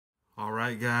All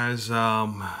right, guys,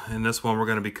 in this one we're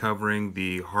going to be covering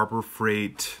the Harbor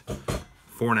Freight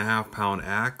 4.5 pound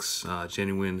axe,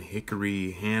 genuine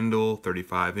hickory handle,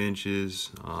 35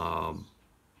 inches. Yeah,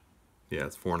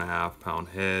 it's 4.5 pound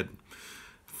head.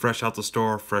 Fresh out the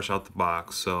store, fresh out the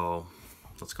box. So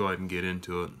let's go ahead and get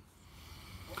into it.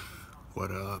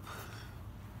 What up?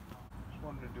 Just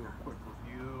wanted to do a quick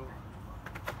review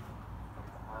of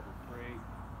the Harbor Freight.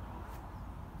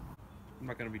 I'm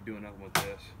not going to be doing nothing with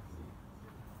this.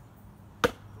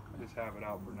 Just have it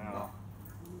out for now.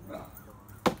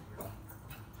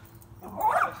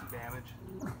 Got some damage,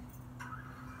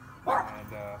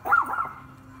 and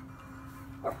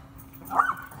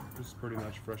this is pretty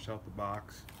much fresh out the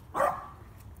box.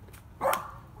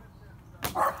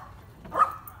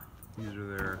 These are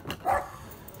their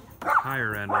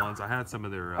higher end ones. I had some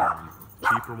of their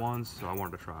cheaper ones, so I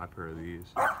wanted to try a pair of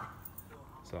these.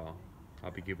 So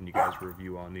I'll be giving you guys a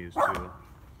review on these too.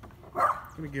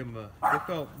 I'm gonna give them they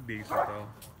felt decent though.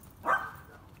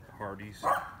 Hardy's.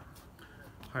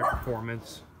 High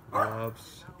performance,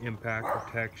 gloves, impact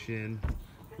protection,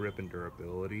 grip and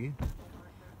durability,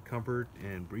 comfort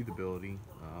and breathability,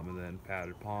 and then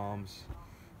padded palms,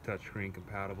 touchscreen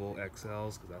compatible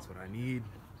XLs, because that's what I need.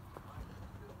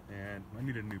 And I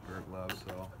need a new pair of gloves,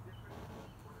 so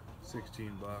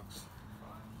 $16.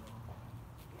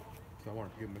 So I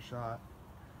wanted to give them a shot.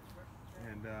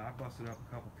 And I busted up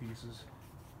a couple pieces.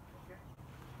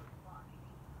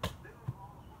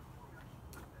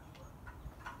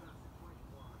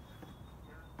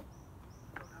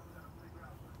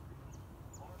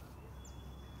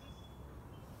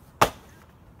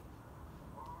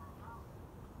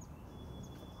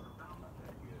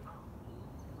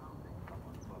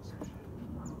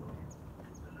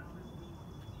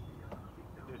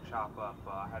 Chop up.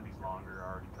 I had these longer, I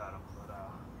already cut them, but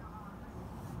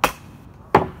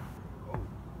oh.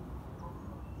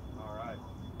 Alright.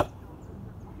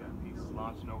 We got pieces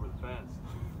launching over the fence.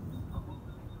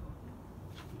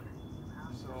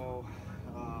 So,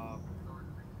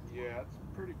 yeah, it's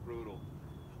pretty brutal.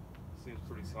 Seems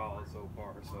pretty solid so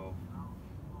far, so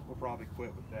we'll probably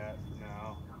quit with that for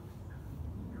now.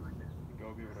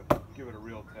 Go give it a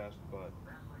real test, but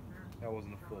that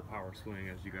wasn't a full power swing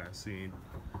as you guys seen.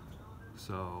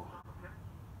 So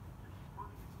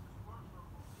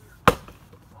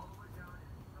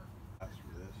that's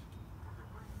for this.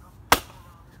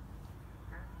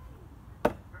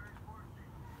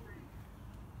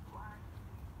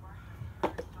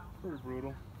 Pretty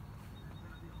brutal.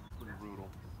 Pretty brutal.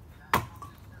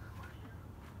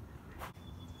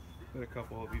 Got a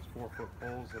couple of these 4-foot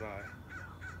poles that I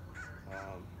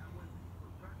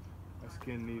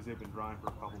skinned these. They've been drying for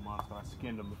a couple months, but I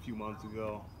skinned them a few months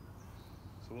ago.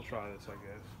 So we'll try this, I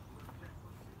guess.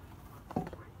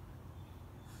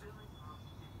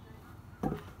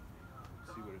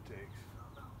 See what it takes.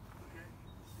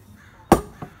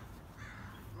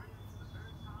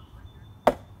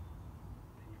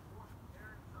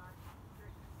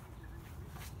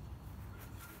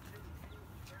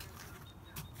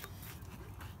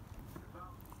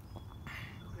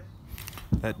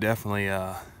 That definitely,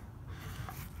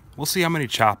 we'll see how many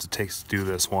chops it takes to do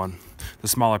this one. The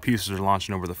smaller pieces are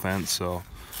launching over the fence, so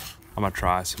I'm gonna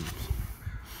try some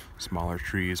smaller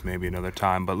trees maybe another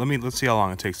time. But let's see how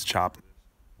long it takes to chop.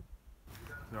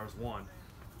 There's one.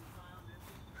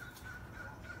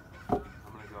 I'm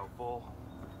gonna go full.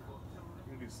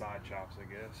 I'm gonna do side chops, I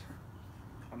guess.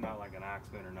 I'm not like an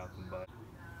axeman or nothing, but.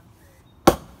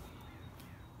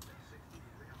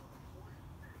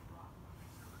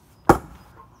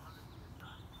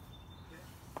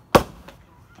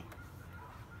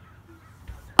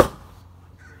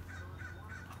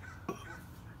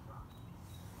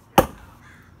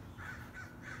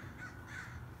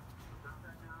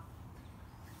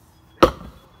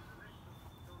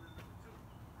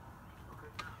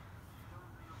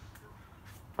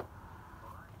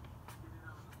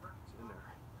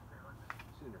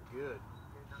 Good.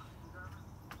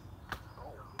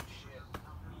 Holy shit.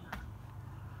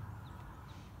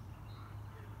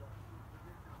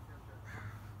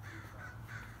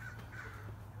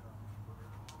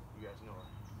 You guys know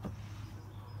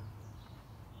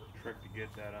a trick to get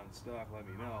that unstuck, let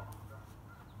me know.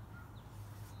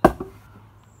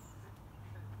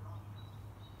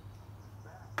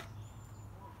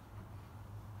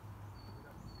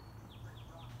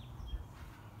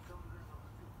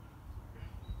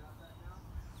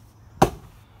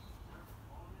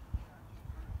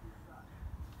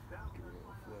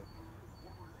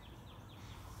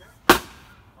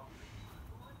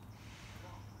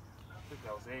 I think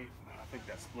that was 8. I think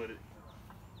that split it.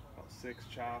 About 6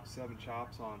 chops, 7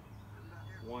 chops on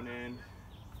one end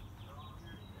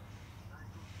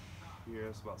here,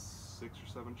 it's about 6 or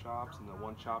 7 chops, and then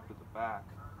one chopped at the back,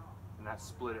 and that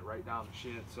split it right down the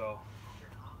shit. So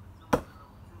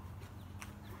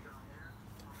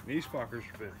these fuckers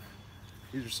are big.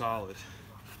 These are solid.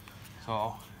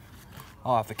 So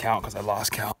I'll have to count because I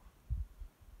lost count.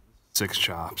 6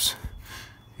 chops,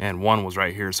 and one was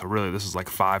right here. So really, this is like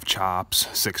 5 chops,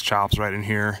 6 chops right in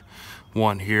here,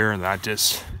 one here, and I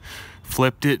just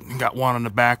flipped it and got one on the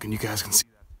back, and you guys can see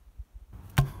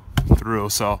that through.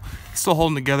 So it's still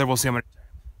holding together. We'll see how many.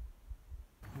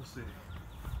 We'll see.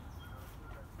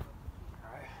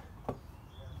 All right.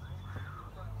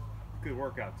 Good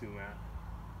workout too, man.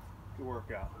 Good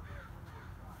workout.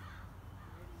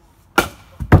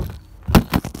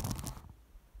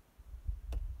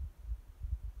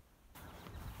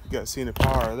 You guys seen the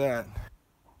power of that.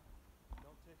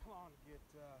 Don't take long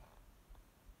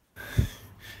to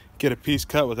get a piece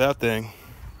cut with that thing.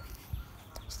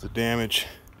 It's the damage.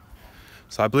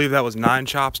 So I believe that was 9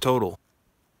 chops total.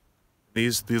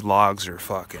 These logs are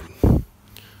fucking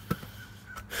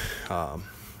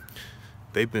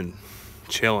they've been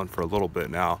chilling for a little bit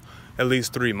now. At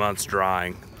least 3 months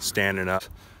drying, standing up.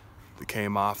 That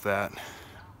came off that.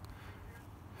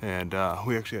 And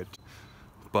we actually had,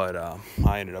 but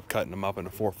I ended up cutting them up into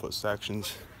 4-foot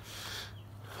sections.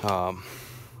 And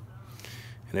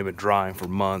they've been drying for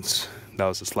months. That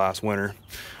was this last winter.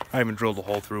 I even drilled a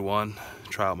hole through one,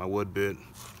 try out my wood bit.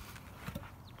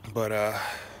 But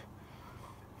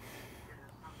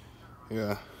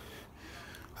yeah,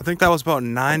 I think that was about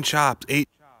 9 chops, 8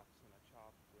 chops, and I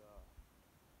chopped.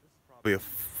 This is probably a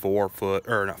 4-foot,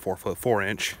 or not 4-foot,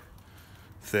 4-inch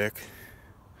thick.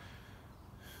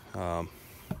 Yeah,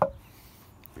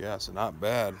 so not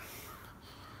bad.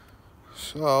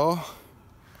 So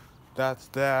that's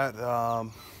that.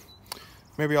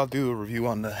 Maybe I'll do a review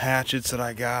on the hatchets that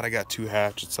I got. I got 2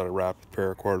 hatchets that I wrapped with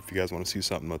paracord if you guys want to see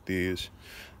something with these.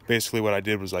 Basically what I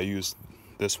did was I used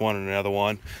this one and another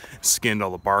one, skinned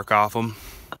all the bark off them,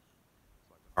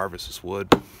 harvest this wood.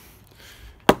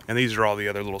 And these are all the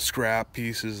other little scrap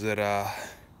pieces that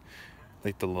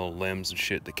like the little limbs and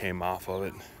shit that came off of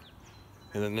it.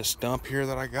 And then this stump here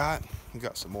that I got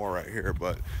some more right here,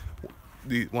 but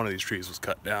one of these trees was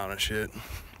cut down and shit.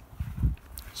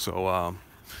 So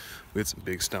we had some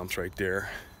big stumps right there.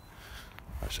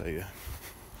 I'll show you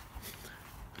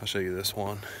this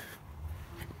one.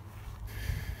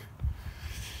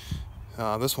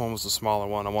 This one was the smaller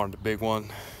one. I wanted the big one.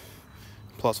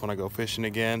 Plus when I go fishing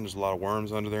again, there's a lot of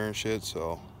worms under there and shit,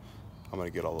 so I'm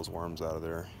gonna get all those worms out of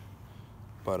there.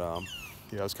 But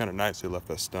yeah, it was kind of nice they left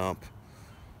that stump.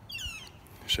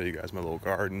 Show you guys my little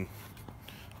garden,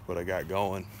 what I got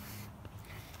going.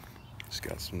 Just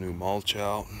got some new mulch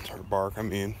out, or bark I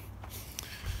mean.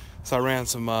 So I ran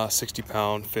some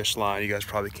 60-pound fish line. You guys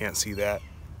probably can't see that.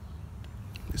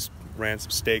 Just ran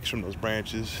some stakes from those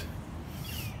branches.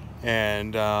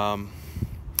 And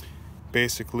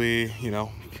basically, you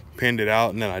know, pinned it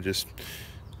out, and then I just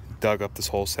dug up this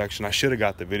whole section. I should have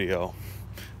got the video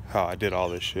how I did all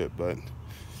this shit, but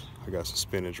I got some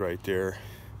spinach right there.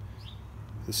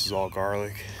 This is all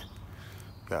garlic.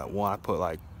 Got one, I put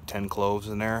like 10 cloves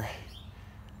in there.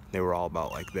 They were all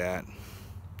about like that.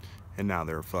 And now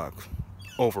they're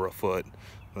over a foot.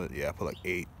 But yeah, I put like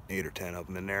 8 or 10 of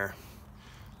them in there.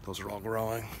 Those are all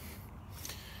growing.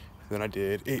 Then I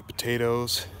did 8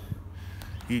 potatoes.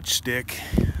 Each stick,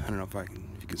 I don't know if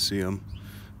you can see them,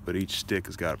 but each stick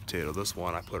has got a potato. This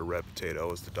one, I put a red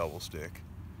potato as the double stick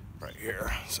right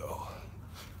here. So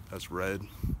that's red.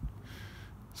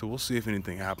 So we'll see if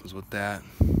anything happens with that.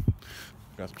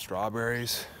 Got some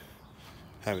strawberries.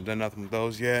 Haven't done nothing with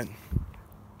those yet.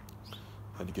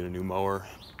 Had to get a new mower.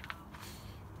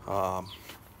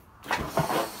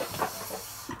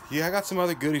 Yeah, I got some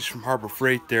other goodies from Harbor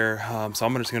Freight there. So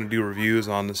I'm just gonna do reviews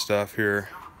on this stuff here.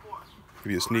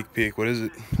 Give you a sneak peek. What is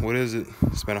it? What is it?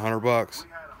 Spent $100.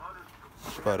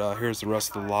 But here's the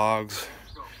rest of the logs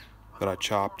that I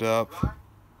chopped up.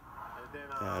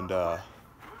 And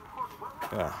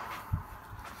yeah,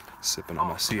 sipping on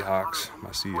my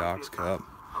Seahawks cup.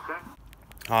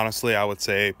 Honestly, I would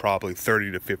say probably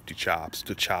 30 to 50 chops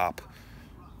to chop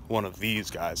one of these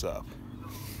guys up.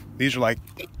 These are like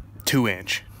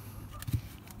 2-inch.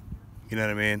 You know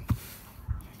what I mean?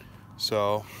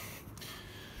 So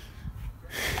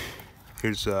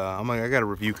here's I got a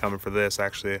review coming for this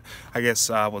actually. I guess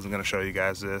I wasn't gonna show you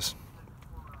guys this.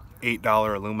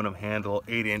 $8 aluminum handle,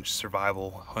 8-inch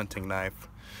survival hunting knife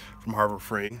from Harbor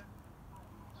Freight.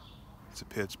 It's a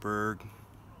Pittsburgh.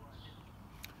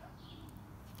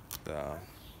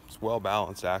 It's well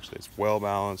balanced actually. It's well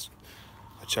balanced.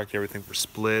 I checked everything for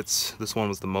splits. This one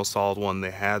was the most solid one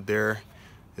they had there,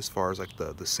 as far as like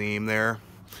the seam there.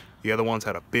 The other ones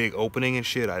had a big opening and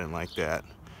shit. I didn't like that.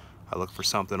 I looked for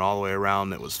something all the way around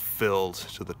that was filled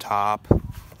to the top,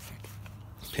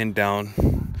 pinned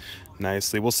down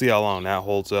nicely. We'll see how long that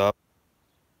holds up.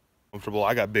 Comfortable.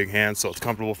 I got big hands, so it's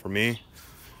comfortable for me.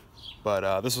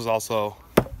 But this was also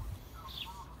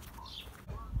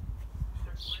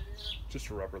just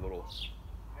a rubber little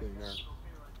thing there.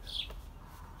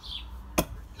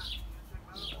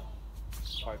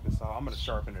 Pipe this out. I'm gonna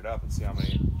sharpen it up and see how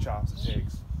many chops it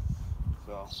takes.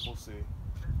 So we'll see.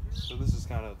 So this is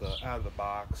kind of the out of the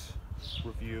box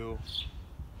review.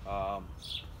 Out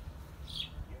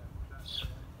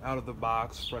of the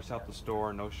box, fresh out the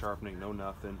store, no sharpening, no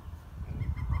nothing.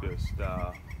 Just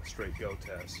straight go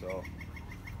test. So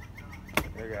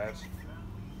there, guys.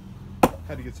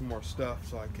 Had to get some more stuff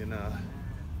so I can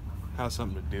have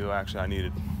something to do. Actually, I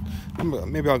needed.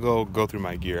 Maybe I'll go through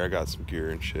my gear. I got some gear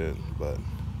and shit, but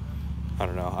I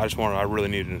don't know. I really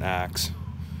needed an axe,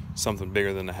 something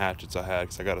bigger than the hatchets I had,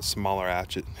 because I got a smaller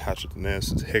hatchet than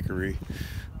this. It's Hickory.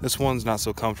 This one's not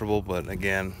so comfortable, but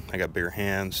again, I got bigger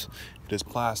hands. It is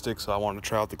plastic, so I wanted to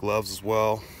try out the gloves as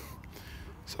well.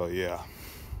 So yeah.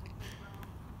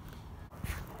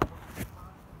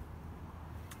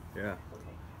 Yeah.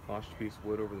 Launched a piece of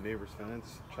wood over the neighbor's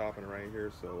fence, chopping it right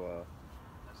here, so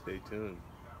stay tuned.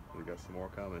 We got some more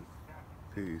coming.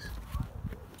 Peace.